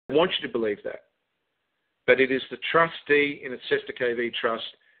want you to believe that. But it is the trustee in a Cesta KV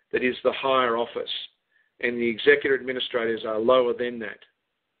trust that is the higher office, and the executor administrators are lower than that.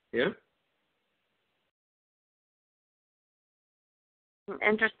 Yeah?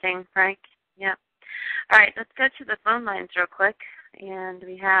 Interesting, Frank. Yeah. All right, let's go to the phone lines real quick. And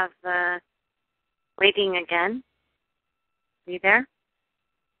we have waiting again. Are you there?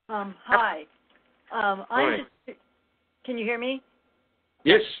 Hi. Hi. Can you hear me?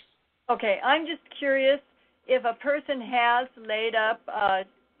 Yes. Okay, I'm just curious if a person has laid up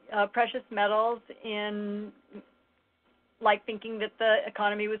precious metals in, like, thinking that the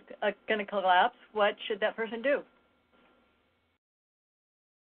economy was going to collapse, what should that person do?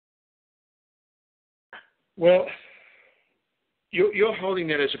 Well, you're holding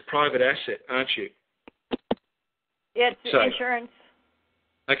that as a private asset, aren't you? It's insurance.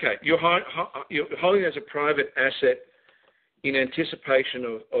 Okay, you're holding it as a private asset in anticipation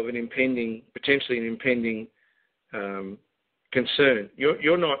of potentially an impending concern.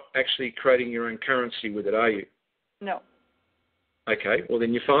 You're not actually creating your own currency with it, are you? No. Okay, well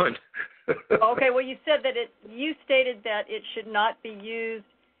then you're fine. Okay, well you said that you stated that it should not be used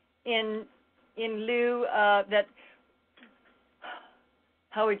in lieu of that.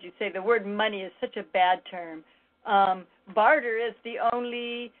 How would you say? The word money is such a bad term. Barter is the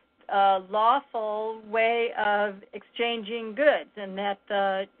only lawful way of exchanging goods, and that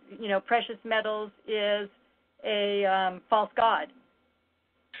precious metals is a false god.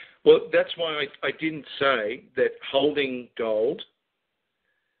 Well, that's why I didn't say that holding gold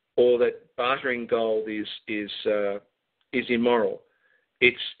or that bartering gold is immoral.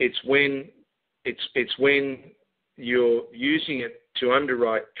 It's when you're using it to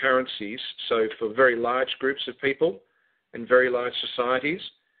underwrite currencies, so for very large groups of people and very large societies,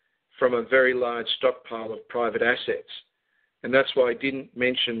 from a very large stockpile of private assets. And that's why I didn't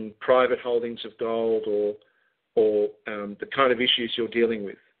mention private holdings of gold or the kind of issues you're dealing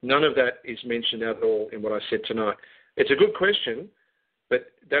with. None of that is mentioned at all in what I said tonight. It's a good question,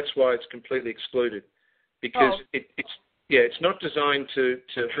 but that's why it's completely excluded. Because it's not designed to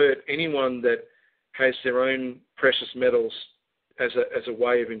hurt anyone that has their own precious metals as a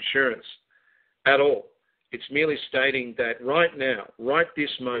way of insurance at all. It's merely stating that right now, right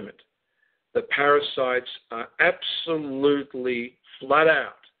this moment, the parasites are absolutely flat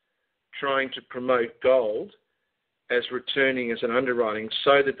out trying to promote gold as returning as an underwriting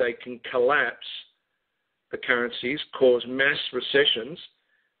so that they can collapse the currencies, cause mass recessions,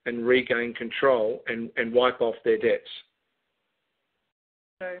 and regain control and wipe off their debts.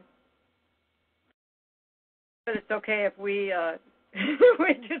 Okay. But it's okay if we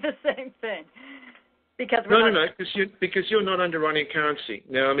we do the same thing. Because because you're not underwriting currency.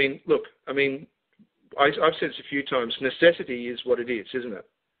 Now, I've said this a few times. Necessity is what it is, isn't it?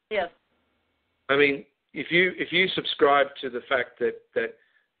 Yes. I mean, if you subscribe to the fact that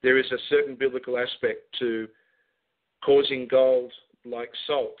there is a certain biblical aspect to causing gold like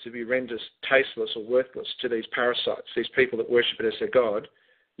salt to be rendered tasteless or worthless to these parasites, these people that worship it as their god,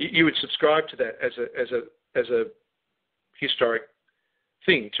 you would subscribe to that as a historic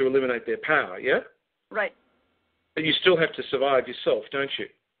thing to eliminate their power, yeah? Right. But you still have to survive yourself, don't you?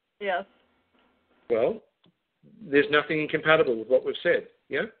 Yes. Well, there's nothing incompatible with what we've said,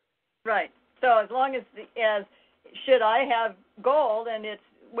 yeah? Right. So as long as should I have gold and it's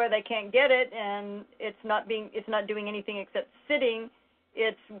where they can't get it and it's not doing anything except sitting,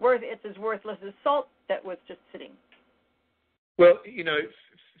 it's as worthless as salt that was just sitting. Well,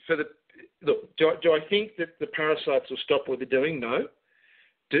 do I think that the parasites will stop what they're doing? No.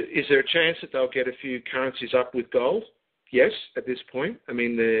 Is there a chance that they'll get a few currencies up with gold? Yes, at this point. I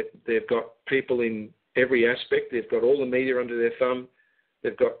mean, they've got people in every aspect. They've got all the media under their thumb.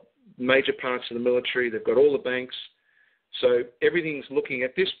 They've got major parts of the military. They've got all the banks. So everything's looking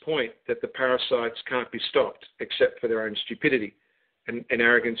at this point that the parasites can't be stopped except for their own stupidity and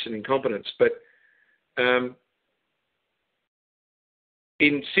arrogance and incompetence. But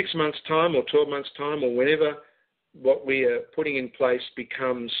in 6 months' time or 12 months' time or whenever what we are putting in place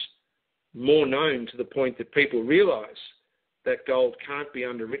becomes more known to the point that people realise that gold can't be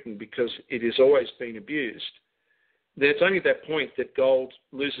underwritten because it has always been abused, then it's only at that point that gold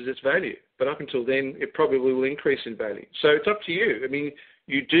loses its value. But up until then, it probably will increase in value. So it's up to you. I mean,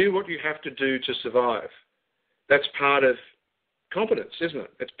 you do what you have to do to survive. That's part of competence, isn't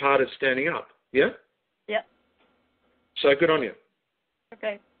it? It's part of standing up, yeah? Yeah. So good on you.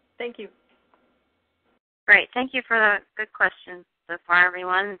 Okay. Thank you. Great. Thank you for the good questions so far,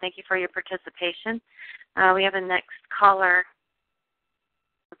 everyone, and thank you for your participation. We have a next caller.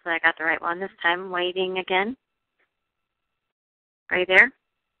 Hopefully I got the right one this time. Waiting again. Are you there?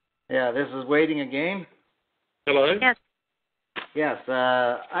 Yeah, this is Waiting Again. Hello? Yes. Yes,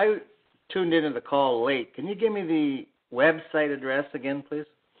 I tuned into the call late. Can you give me the website address again, please?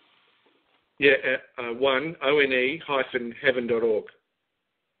 Yeah, one-heaven.org.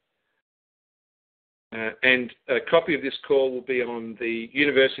 And a copy of this call will be on the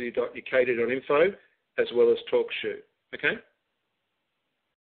university.ucadia.info as well as TalkShoe. Okay?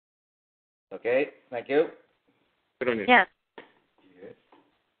 Okay, thank you. Good on you. Yes.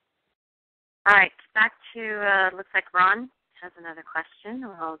 All right, back to, looks like Ron has another question.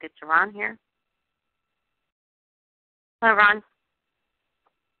 We'll get to Ron here. Hello, Ron.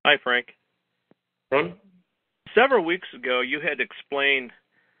 Hi, Frank. Ron? Several weeks ago, you had explained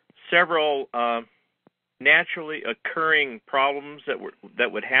several naturally occurring problems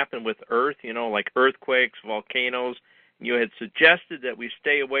that would happen with Earth, like earthquakes, volcanoes. You had suggested that we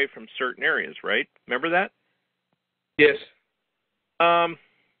stay away from certain areas, right? Remember that? Yes.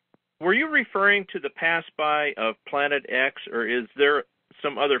 Were you referring to the pass-by of Planet X, or is there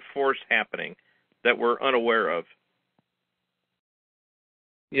some other force happening that we're unaware of?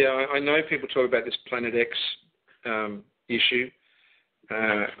 Yeah, I know people talk about this Planet X issue,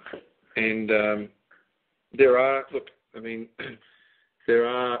 and there are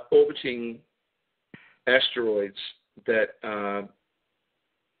orbiting asteroids that are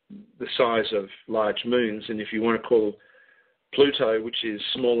the size of large moons, and if you want to call Pluto, which is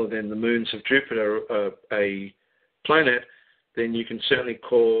smaller than the moons of Jupiter, a planet, then you can certainly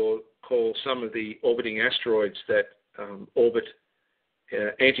call some of the orbiting asteroids that orbit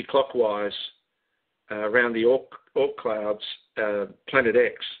anti-clockwise around the Oort clouds, Planet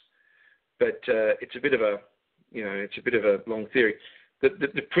X. But it's a bit of a long theory.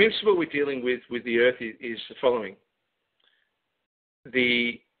 The principle we're dealing with the Earth is the following: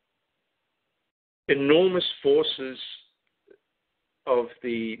 the enormous forces of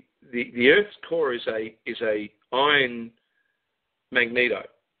the Earth's core is a iron magneto.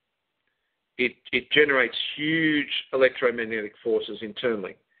 It generates huge electromagnetic forces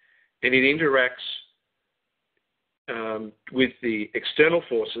internally, and it interacts with the external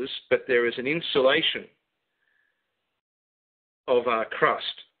forces, but there is an insulation of our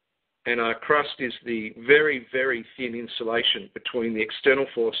crust, and our crust is the very, very thin insulation between the external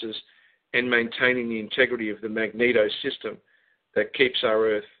forces and maintaining the integrity of the magneto system that keeps our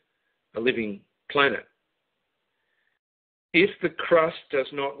Earth a living planet. If the crust does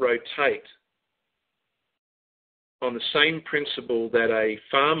not rotate on the same principle that a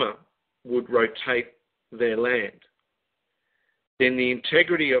farmer would rotate their land, then the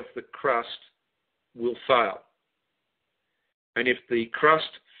integrity of the crust will fail. And if the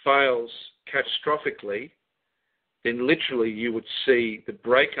crust fails catastrophically, then literally you would see the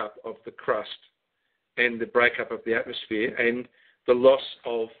breakup of the crust and the breakup of the atmosphere and the loss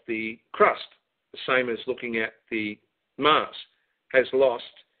of the crust. The same as looking at the Mars has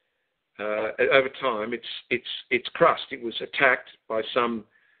lost over time its crust. It was attacked by some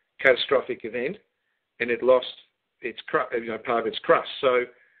catastrophic event, and it lost its part of its crust. So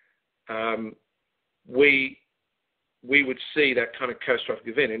we would see that kind of catastrophic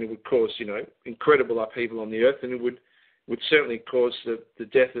event, and it would cause incredible upheaval on the Earth, and it would certainly cause the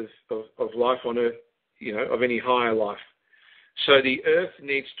death of life on Earth, of any higher life. So the Earth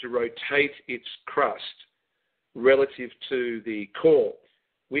needs to rotate its crust relative to the core.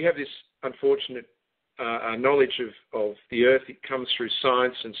 We have this unfortunate knowledge of the Earth. It comes through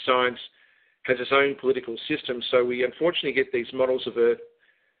science, and science has its own political system. So we unfortunately get these models of Earth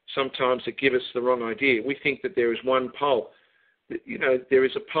sometimes that give us the wrong idea. We think that there is one pole. There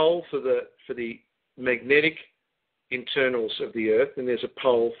is a pole for the magnetic internals of the Earth, and there's a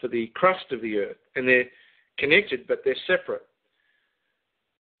pole for the crust of the Earth, and they're connected, but they're separate.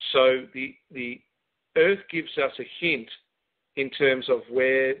 So the Earth gives us a hint in terms of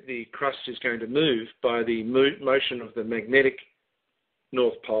where the crust is going to move by the motion of the magnetic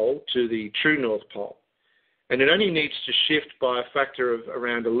North Pole to the true North Pole. And it only needs to shift by a factor of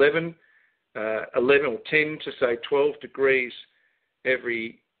around 11 or 10 to say 12 degrees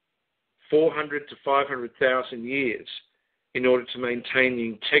every 400 to 500,000 years in order to maintain the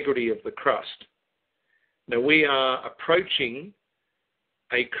integrity of the crust. Now we are approaching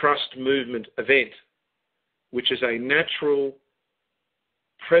a crust movement event, which is a natural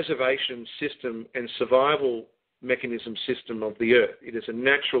preservation system and survival mechanism system of the Earth. It is a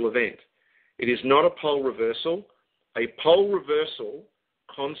natural event. It is not a pole reversal. A pole reversal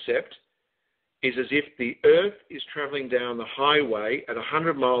concept is as if the Earth is traveling down the highway at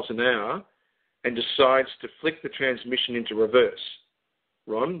 100 miles an hour and decides to flick the transmission into reverse.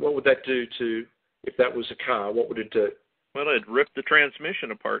 Ron, what would that do if that was a car? What would it do? Well, it'd rip the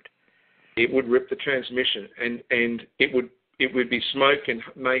transmission apart. it would rip the transmission, and it would be smoke and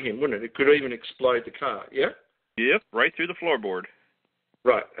mayhem, wouldn't it? It could even explode the car, yeah? Yep, right through the floorboard.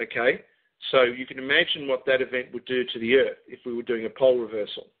 Right, okay. So you can imagine what that event would do to the Earth if we were doing a pole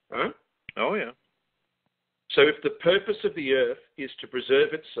reversal, right? Oh, yeah. So if the purpose of the Earth is to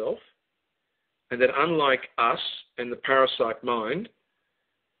preserve itself, and that unlike us and the parasite mind,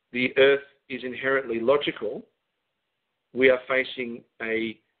 the Earth is inherently logical, we are facing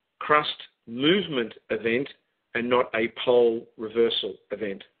a crust movement event and not a pole reversal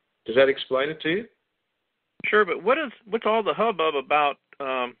event. Does that explain it to you? Sure, but what's all the hubbub about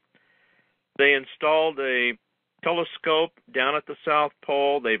they installed a telescope down at the South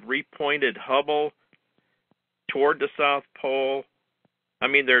Pole, they've repointed Hubble toward the South Pole. I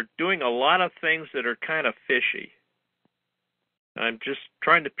mean, they're doing a lot of things that are kind of fishy. I'm just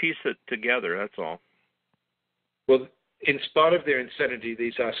trying to piece it together, that's all. Well, in spite of their insanity,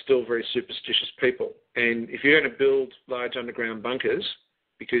 these are still very superstitious people. And if you're going to build large underground bunkers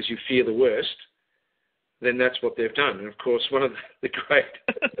because you fear the worst, then that's what they've done. And of course, one of the great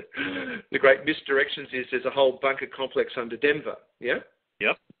the great misdirections is there's a whole bunker complex under Denver, yeah?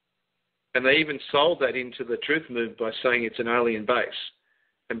 Yep. And they even sold that into the truth movement by saying it's an alien base.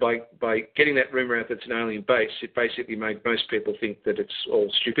 And by getting that rumor out that it's an alien base, it basically made most people think that it's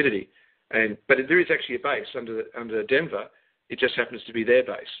all stupidity. But there is actually a base under Denver. It just happens to be their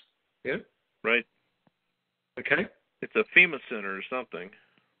base. Yeah? Right. Okay? It's a FEMA center or something.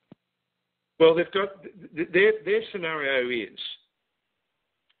 Well, they've got their scenario is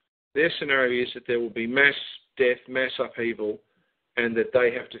that there will be mass death, mass upheaval, and that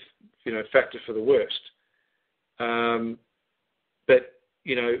they have to, factor for the worst. But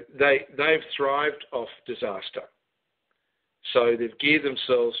they've thrived off disaster, so they've geared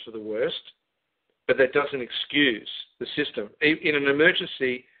themselves for the worst. But that doesn't excuse the system. In an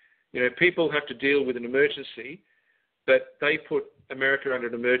emergency, people have to deal with an emergency, but they put America under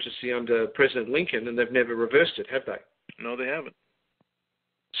an emergency under President Lincoln, and they've never reversed it, have they? No, they haven't.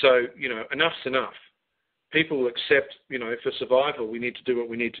 So, enough's enough. People will accept, for survival, we need to do what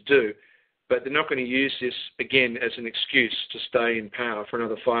we need to do, but they're not going to use this, again, as an excuse to stay in power for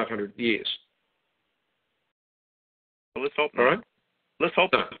another 500 years. Well, let's hope not. All right? Let's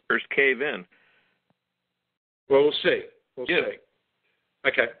hope the bunkers cave in. Well, we'll see. We'll see.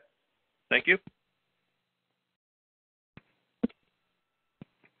 Okay. Thank you.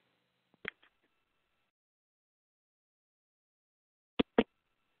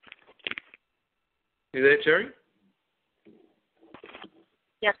 You there, Terry?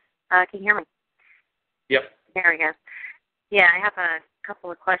 Yes. Can you hear me? Yep. There we go. Yeah, I have a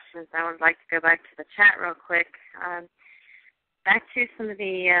couple of questions. I would like to go back to the chat real quick. Back to some of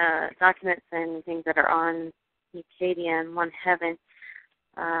the documents and things that are on UCADIA and One Heaven.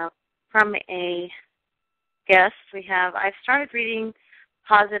 From a guest, I've started reading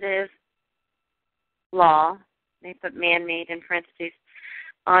Positive Law. They put man-made in parentheses.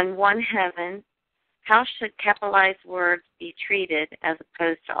 On One Heaven, how should capitalized words be treated as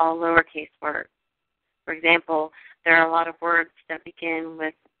opposed to all lowercase words? For example, there are a lot of words that begin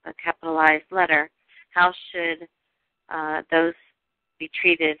with a capitalized letter. How should those be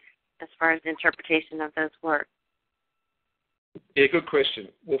treated as far as the interpretation of those words? Yeah, good question.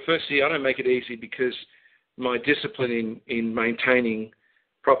 Well, firstly, I don't make it easy because my discipline in maintaining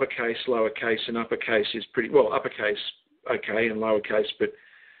proper case, lowercase, and uppercase is pretty, well, uppercase, okay, and lowercase, but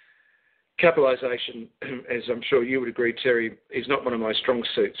capitalization, as I'm sure you would agree, Terry, is not one of my strong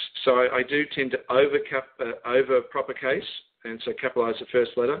suits. So I do tend to over proper case, and so capitalize the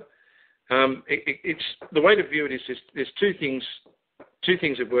first letter. It's the way to view it is there's two things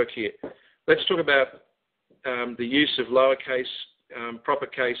at work here. Let's talk about the use of lowercase, proper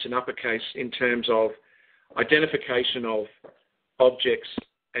case, and uppercase in terms of identification of objects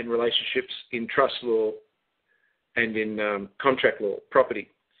and relationships in trust law and in contract law, property.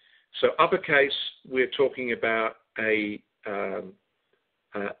 So uppercase, we're talking about a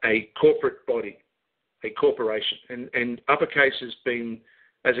corporate body, a corporation. And uppercase has been,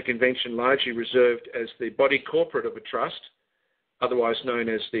 as a convention, largely reserved as the body corporate of a trust, otherwise known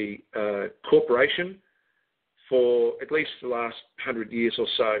as the corporation, for at least the last 100 years or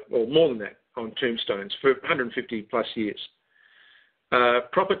so, or more than that, on tombstones, for 150 plus years.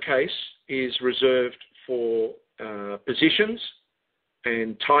 Proper case is reserved for positions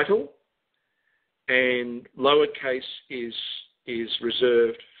and title, and lowercase is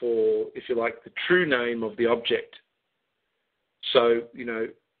reserved for, if you like, the true name of the object. So,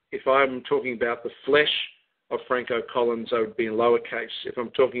 if I'm talking about the flesh of Franco Collins, I would be in lowercase. If I'm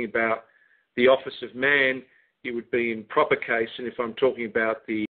talking about the office of man, it would be in proper case, and if I'm talking about the